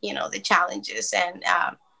welcome, the challenges, and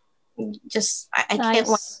I Nice. can't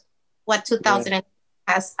wait what 2000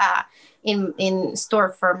 has in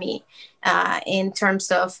store for me in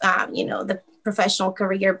terms of, the professional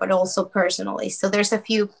career, but also personally. So there's a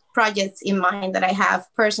few projects in mind that I have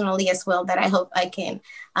personally as well that I hope I can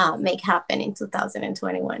make happen in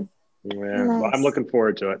 2021. Yeah, Nice. well, I'm looking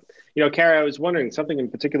forward to it. Carrie, I was wondering something in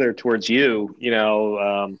particular towards you.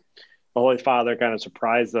 The Holy Father kind of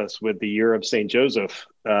surprised us with the year of St. Joseph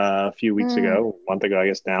a few weeks ago, a month ago, I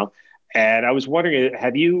guess now. And I was wondering,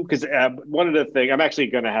 have you, because one of the things, I'm actually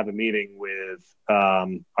going to have a meeting with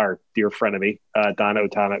our dear frenemy, Don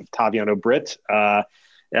Ottaviano Britt,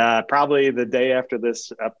 probably the day after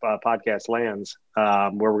this podcast lands,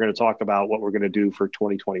 where we're going to talk about what we're going to do for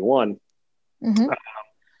 2021. Mm-hmm.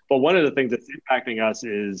 But one of the things that's impacting us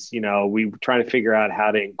is, we trying to figure out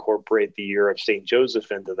how to incorporate the year of St.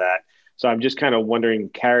 Joseph into that. So I'm just kind of wondering,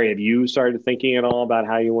 Carrie, have you started thinking at all about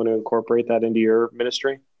how you want to incorporate that into your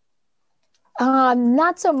ministry?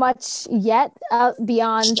 Not so much yet.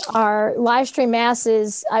 Beyond our live stream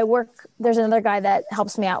masses, there's another guy that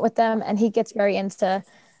helps me out with them, and he gets very into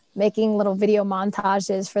making little video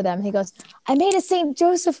montages for them. He goes, I made a St.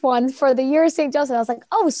 Joseph one for the year of St. Joseph. I was like,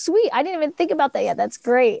 oh, sweet. I didn't even think about that yet. That's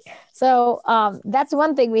great. So that's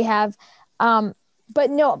one thing we have. But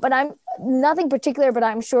I'm nothing particular, but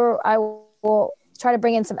I'm sure I will try to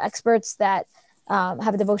bring in some experts that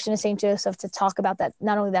have a devotion to St. Joseph to talk about that,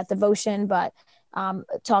 not only that devotion, but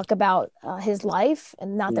talk about his life,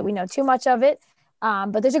 and not that we know too much of it.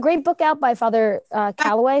 But there's a great book out by Father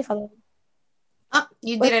Calloway. Oh,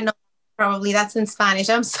 you didn't know. Probably that's in Spanish.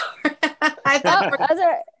 I'm sorry. I thought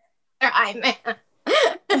I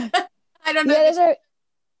don't know. Yeah,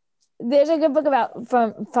 there's a good book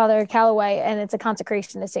from Father Calloway, and it's a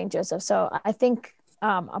consecration to St. Joseph. So I think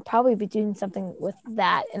I'll probably be doing something with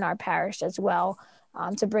that in our parish as well,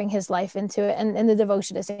 to bring his life into it, and the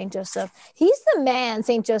devotion to St. Joseph. He's the man,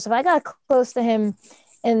 St. Joseph. I got close to him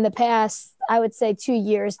in the past, I would say 2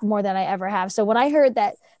 years, more than I ever have. So when I heard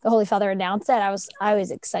that the Holy Father announced that, I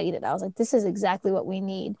was excited. I was like, this is exactly what we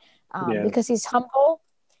need, because he's humble,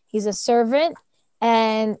 he's a servant,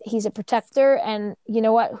 and he's a protector. And you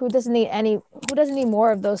know what? Who doesn't need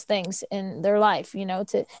more of those things in their life?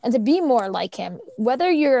 To be more like him.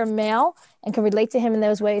 Whether you're a male and can relate to him in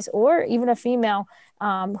those ways, or even a female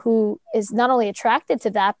who is not only attracted to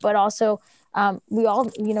that, but also we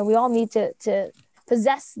all need to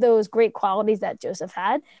possess those great qualities that Joseph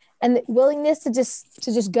had, and the willingness to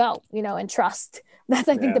just go, and trust. That's,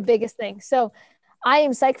 I think, the biggest thing. So I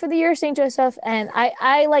am psyched for the year of St. Joseph, and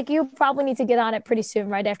I like you probably need to get on it pretty soon,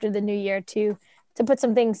 right after the new year, to put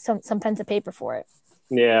some pen to paper for it.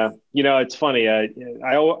 Yeah. It's funny.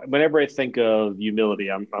 Whenever I think of humility,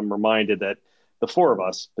 I'm reminded that the four of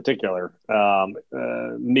us in particular,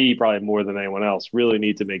 me probably more than anyone else, really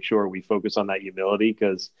need to make sure we focus on that humility,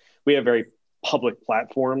 because we have very public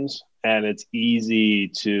platforms, and it's easy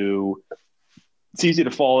to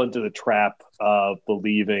fall into the trap of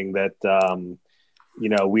believing that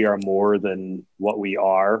we are more than what we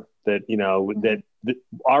are, that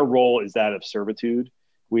our role is that of servitude.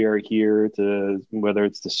 We are here to, whether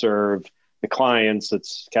it's to serve the clients at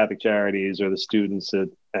Catholic Charities, or the students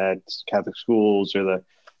at Catholic schools, or the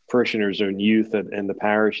parishioners or youth in the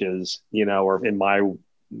parishes, or in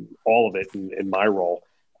all of it in my role.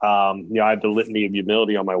 I have the litany of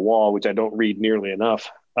humility on my wall, which I don't read nearly enough.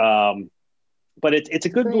 But it's a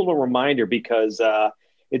good little reminder, because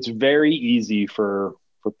it's very easy for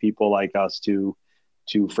people like us to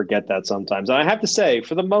forget that sometimes. And I have to say,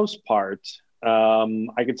 for the most part,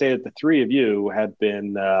 I could say that the three of you have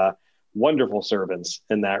been wonderful servants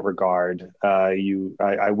in that regard.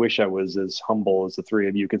 I wish I was as humble as the three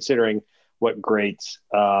of you, considering what great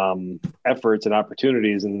efforts and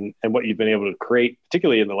opportunities and what you've been able to create,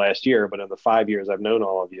 particularly in the last year, but in the 5 years I've known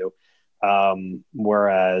all of you.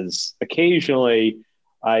 Whereas occasionally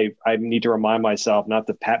I need to remind myself not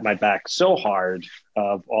to pat my back so hard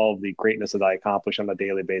of all of the greatness that I accomplish on a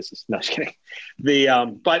daily basis. No, just kidding.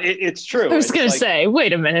 But it's true. I was going to say,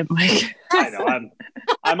 wait a minute, Mike. I know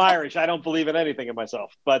I'm Irish. I don't believe in anything in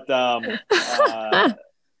myself, but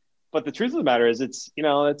the truth of the matter is, that's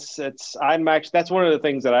one of the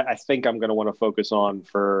things that I think I'm going to want to focus on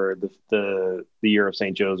for the year of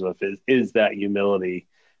St. Joseph is that humility.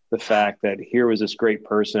 The fact that here was this great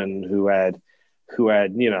person who who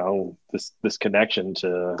had, you know, this connection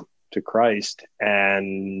to Christ.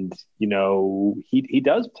 And, you know, he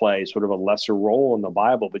does play sort of a lesser role in the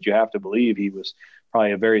Bible, but you have to believe he was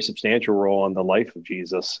probably a very substantial role in the life of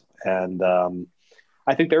Jesus. And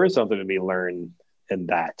I think there is something to be learned in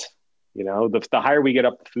that. You know, the higher we get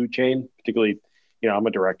up the food chain, particularly, you know, I'm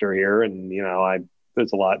a director here, and, you know,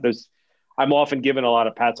 I'm often given a lot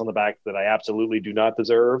of pats on the back that I absolutely do not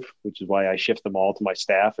deserve, which is why I shift them all to my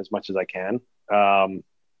staff as much as I can.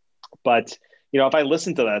 But, you know, if I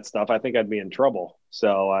listen to that stuff, I think I'd be in trouble.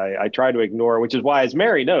 So I try to ignore, which is why, as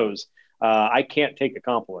Mary knows, I can't take a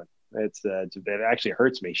compliment. It actually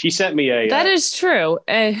hurts me. She sent me That is true.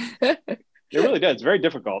 It really does. It's very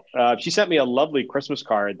difficult. She sent me a lovely Christmas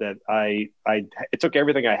card that it took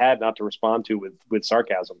everything I had not to respond to with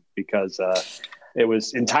sarcasm, because it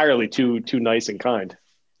was entirely too nice and kind.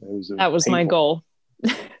 That was my goal.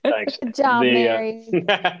 Thanks. Good job, Mary.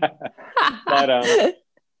 But,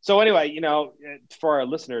 so anyway, you know, for our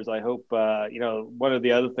listeners, I hope, you know, one of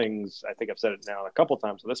the other things, I think I've said it now a couple of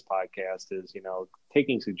times on this podcast, is, you know,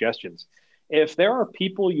 taking suggestions. If there are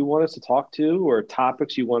people you want us to talk to or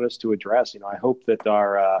topics you want us to address, you know, I hope that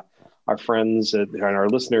our friends and our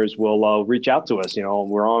listeners will reach out to us. You know,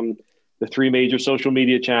 we're on the 3 major social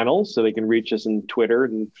media channels, so they can reach us in Twitter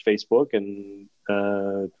and Facebook and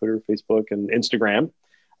Instagram.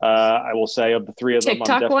 I will say, of the 3 of them,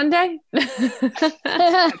 TikTok one day. Well,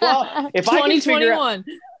 if 2021.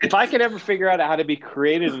 If I can ever figure out how to be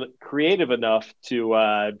creative enough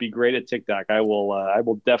to be great at TikTok, I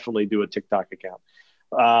will definitely do a TikTok account.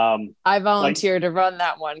 I volunteer to run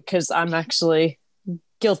that one because I'm actually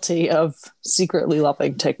guilty of secretly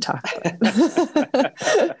loving TikTok.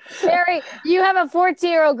 Mary, you have a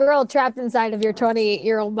 14-year-old girl trapped inside of your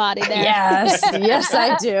 28-year-old body there. Yes,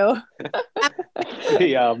 I do.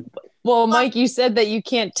 Well, Mike, you said that you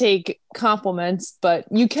can't take compliments, but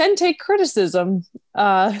you can take criticism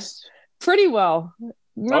pretty well.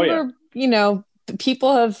 Remember, you know,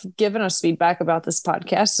 people have given us feedback about this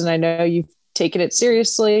podcast, and I know you've taken it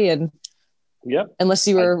seriously. And unless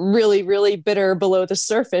you were really, really bitter below the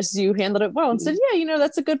surface, you handled it well and said, yeah, you know,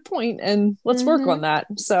 that's a good point, and let's work on that.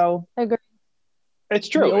 So I agree. It's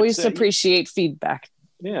true. We always appreciate feedback.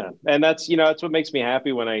 Yeah. And that's what makes me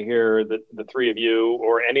happy when I hear that the 3 of you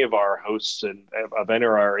or any of our hosts of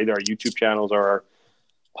either our YouTube channels or our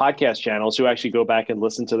podcast channels who actually go back and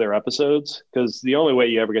listen to their episodes. Because the only way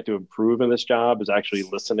you ever get to improve in this job is actually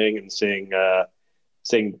listening and saying,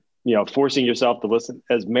 you know, forcing yourself to listen,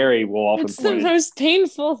 as Mary will often It's the most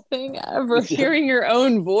painful thing ever, hearing your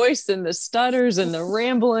own voice and the stutters and the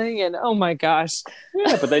rambling, and oh my gosh.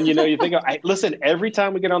 Yeah, but then, you know, you think, listen, every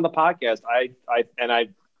time we get on the podcast, I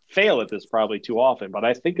fail at this probably too often, but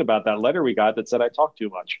I think about that letter we got that said I talk too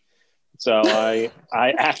much. So I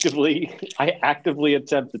actively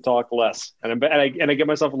attempt to talk less, and I give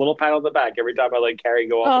myself a little pat on the back every time I let Carrie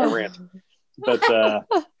go off on a rant. But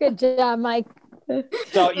good job, Mike.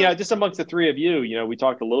 So, yeah, just amongst the 3 of you, you know, we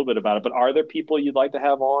talked a little bit about it, but are there people you'd like to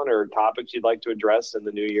have on or topics you'd like to address in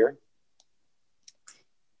the new year?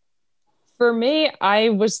 For me, I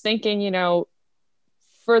was thinking, you know,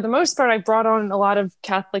 for the most part, I brought on a lot of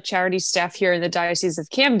Catholic Charities staff here in the Diocese of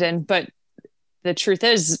Camden, but the truth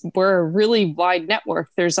is we're a really wide network.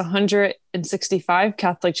 There's 165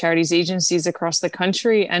 Catholic Charities agencies across the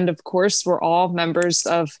country. And of course, we're all members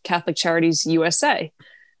of Catholic Charities USA.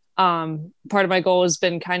 Part of my goal has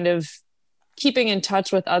been kind of keeping in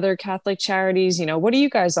touch with other Catholic charities. You know, what are you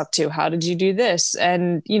guys up to? How did you do this?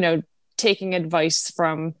 And, you know, taking advice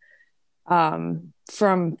from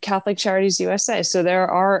Catholic Charities USA. So there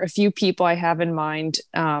are a few people I have in mind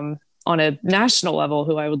on a national level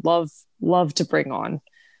who I would love to bring on,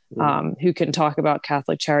 who can talk about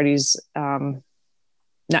Catholic charities,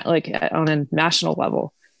 not like on a national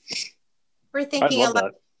level. We're thinking a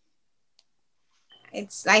lot.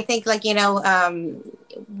 I think, like, you know,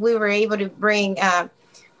 we were able to bring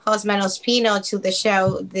Josman Ospino to the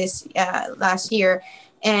show this last year.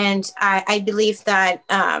 And I believe that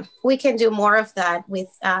we can do more of that with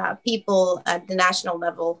people at the national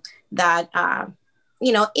level that,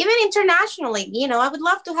 you know, even internationally, you know, I would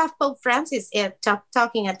love to have Pope Francis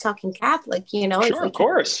talking at Talking Catholic, you know. Sure, of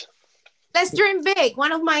course. Let's dream big.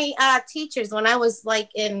 One of my teachers, when I was like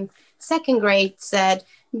in 2nd grade, said,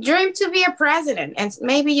 dream to be a president and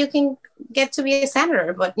maybe you can get to be a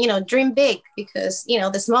senator, but, you know, dream big, because, you know,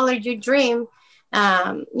 the smaller you dream,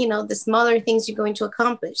 you know, the smaller things you're going to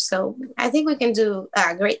accomplish. So I think we can do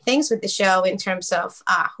great things with the show in terms of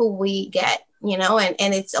who we get, you know, and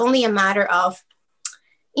it's only a matter of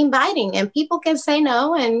inviting, and people can say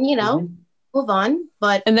no, and, you know, move on.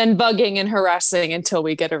 But and then bugging and harassing until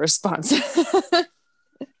we get a response.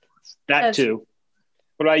 That too.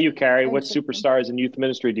 What about you, Carrie? What superstars in youth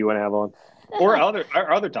ministry do you want to have on? Or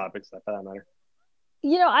other topics for that matter?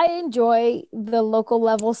 I enjoy the local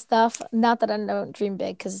level stuff. Not that I don't dream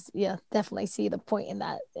big, because definitely see the point in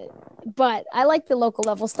that. But I like the local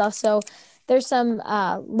level stuff. So there's some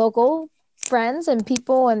local friends and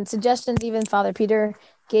people and suggestions. Even Father Peter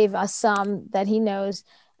gave us some that he knows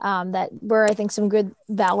that were, I think, some good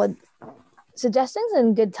valid suggestions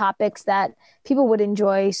and good topics that people would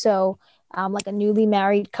enjoy. So like a newly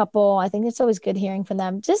married couple, I think it's always good hearing from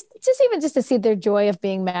them. Just to see their joy of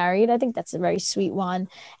being married. I think that's a very sweet one.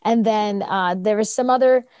 And then there was some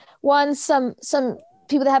other ones, some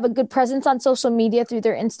people that have a good presence on social media through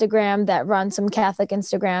their Instagram that run some Catholic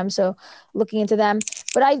Instagram. So looking into them.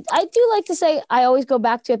 But I do like to say, I always go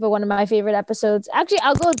back to it, but one of my favorite episodes, actually,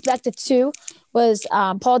 I'll go back to two, was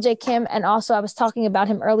Paul J. Kim. And also I was talking about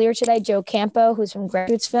him earlier today, Joe Campo, who's from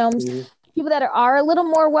Grassroots Films. Mm-hmm. People that are a little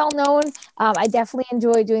more well-known, I definitely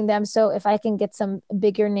enjoy doing them. So if I can get some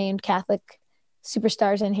bigger named Catholic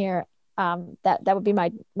superstars in here, that would be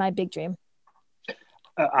my big dream.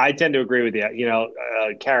 I tend to agree with you.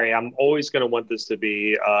 Carrie, I'm always going to want this to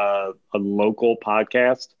be a local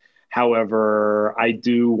podcast. However, I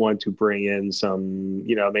do want to bring in some,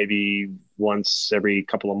 maybe once every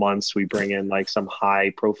couple of months, we bring in like some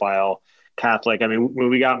high profile Catholic. I mean, when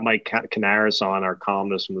we got Mike Canaris on, our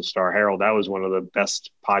columnist from the Star Herald, that was one of the best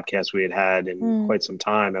podcasts we had in quite some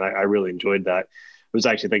time. And I really enjoyed that. I was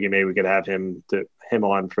actually thinking maybe we could have him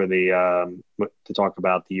on for to talk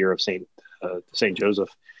about the year of Saint Joseph.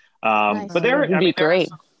 Nice. But would be great.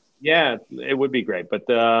 Yeah, it would be great. But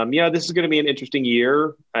this is going to be an interesting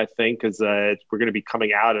year, I think, because we're going to be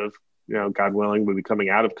coming out of, God willing, we'll be coming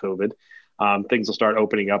out of COVID. Things will start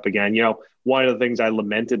opening up again. One of the things I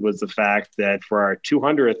lamented was the fact that for our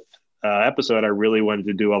 200th episode, I really wanted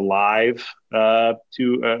to do a live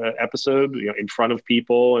episode, in front of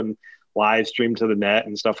people and live stream to the net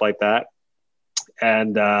and stuff like that.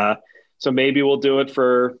 And so maybe we'll do it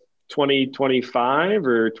for 2025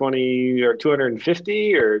 or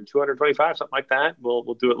 250 or 225, something like that.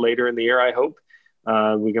 We'll do it later in the year, I hope.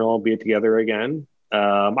 We can all be together again.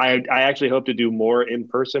 I actually hope to do more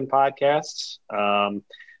in-person podcasts.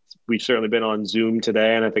 We've certainly been on Zoom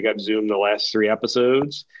today, and I think I've Zoomed the last 3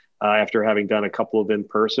 episodes after having done a couple of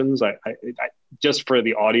in-persons. I just for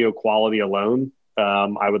the audio quality alone,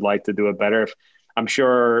 I would like to do it better. I'm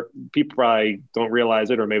sure people probably don't realize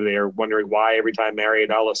it, or maybe they are wondering why every time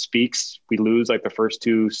Marianella speaks, we lose like the first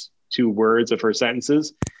two words of her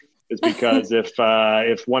sentences. It's because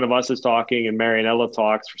if one of us is talking and Marianella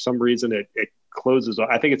talks, for some reason it closes.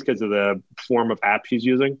 I think it's because of the form of app she's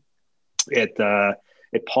using.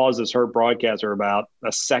 It pauses her broadcast for about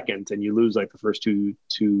a second, and you lose like the first two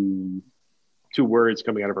words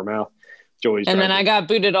coming out of her mouth. And then I got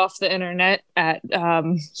booted off the internet at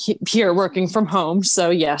here working from home. So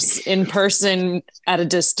yes, in person at a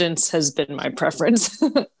distance has been my preference.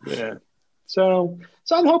 Yeah. So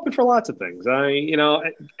I'm hoping for lots of things.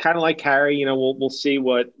 Kind of like Carrie, we'll see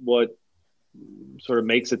what sort of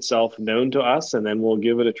makes itself known to us, and then we'll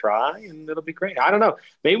give it a try, and it'll be great. I don't know.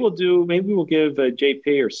 Maybe we'll give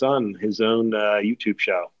JP or Son his own YouTube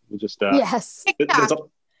show. We'll just yes.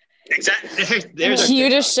 Exactly. There's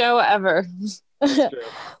cutest show ever.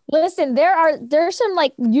 Listen, there's some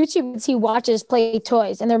like YouTubers he watches play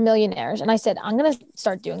toys, and they're millionaires. And I said, I'm gonna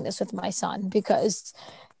start doing this with my son because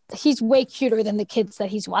he's way cuter than the kids that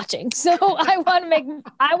he's watching. So I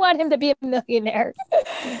want him to be a millionaire.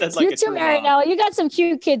 That's like you too, Marianella. You got some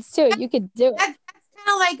cute kids too. You could do it. That's kind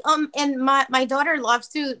of like and my daughter loves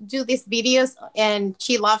to do these videos, and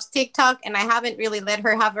she loves TikTok, and I haven't really let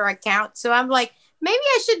her have her account. So I'm like, maybe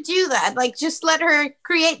I should do that. Like, just let her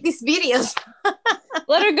create these videos.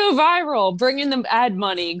 Let her go viral. Bring in the ad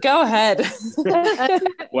money. Go ahead.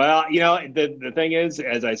 Well, the thing is,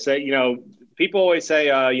 as I say, people always say,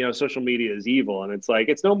 social media is evil. And it's like,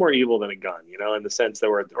 it's no more evil than a gun, in the sense that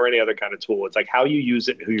or any other kind of tool. It's like how you use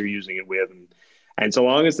it and who you're using it with. And so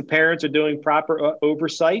long as the parents are doing proper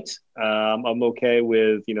oversight, I'm okay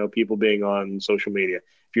with, people being on social media.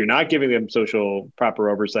 If you're not giving them proper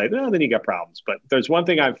oversight, then you got problems. But there's one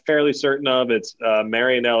thing I'm fairly certain of. It's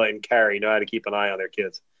Marianella and Carrie know how to keep an eye on their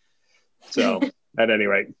kids. So at any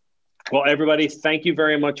rate, well, everybody, thank you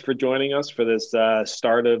very much for joining us for this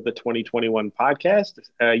start of the 2021 podcast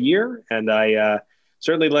year. And I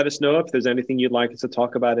certainly let us know if there's anything you'd like us to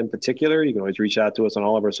talk about in particular. You can always reach out to us on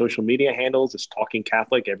all of our social media handles. It's Talking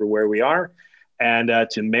Catholic everywhere we are. And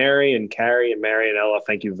to Mary and Carrie and Marianella,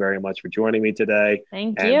 thank you very much for joining me today.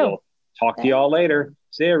 Thank you. Talk to y'all later.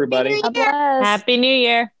 See you, everybody. God bless. Happy New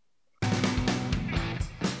Year.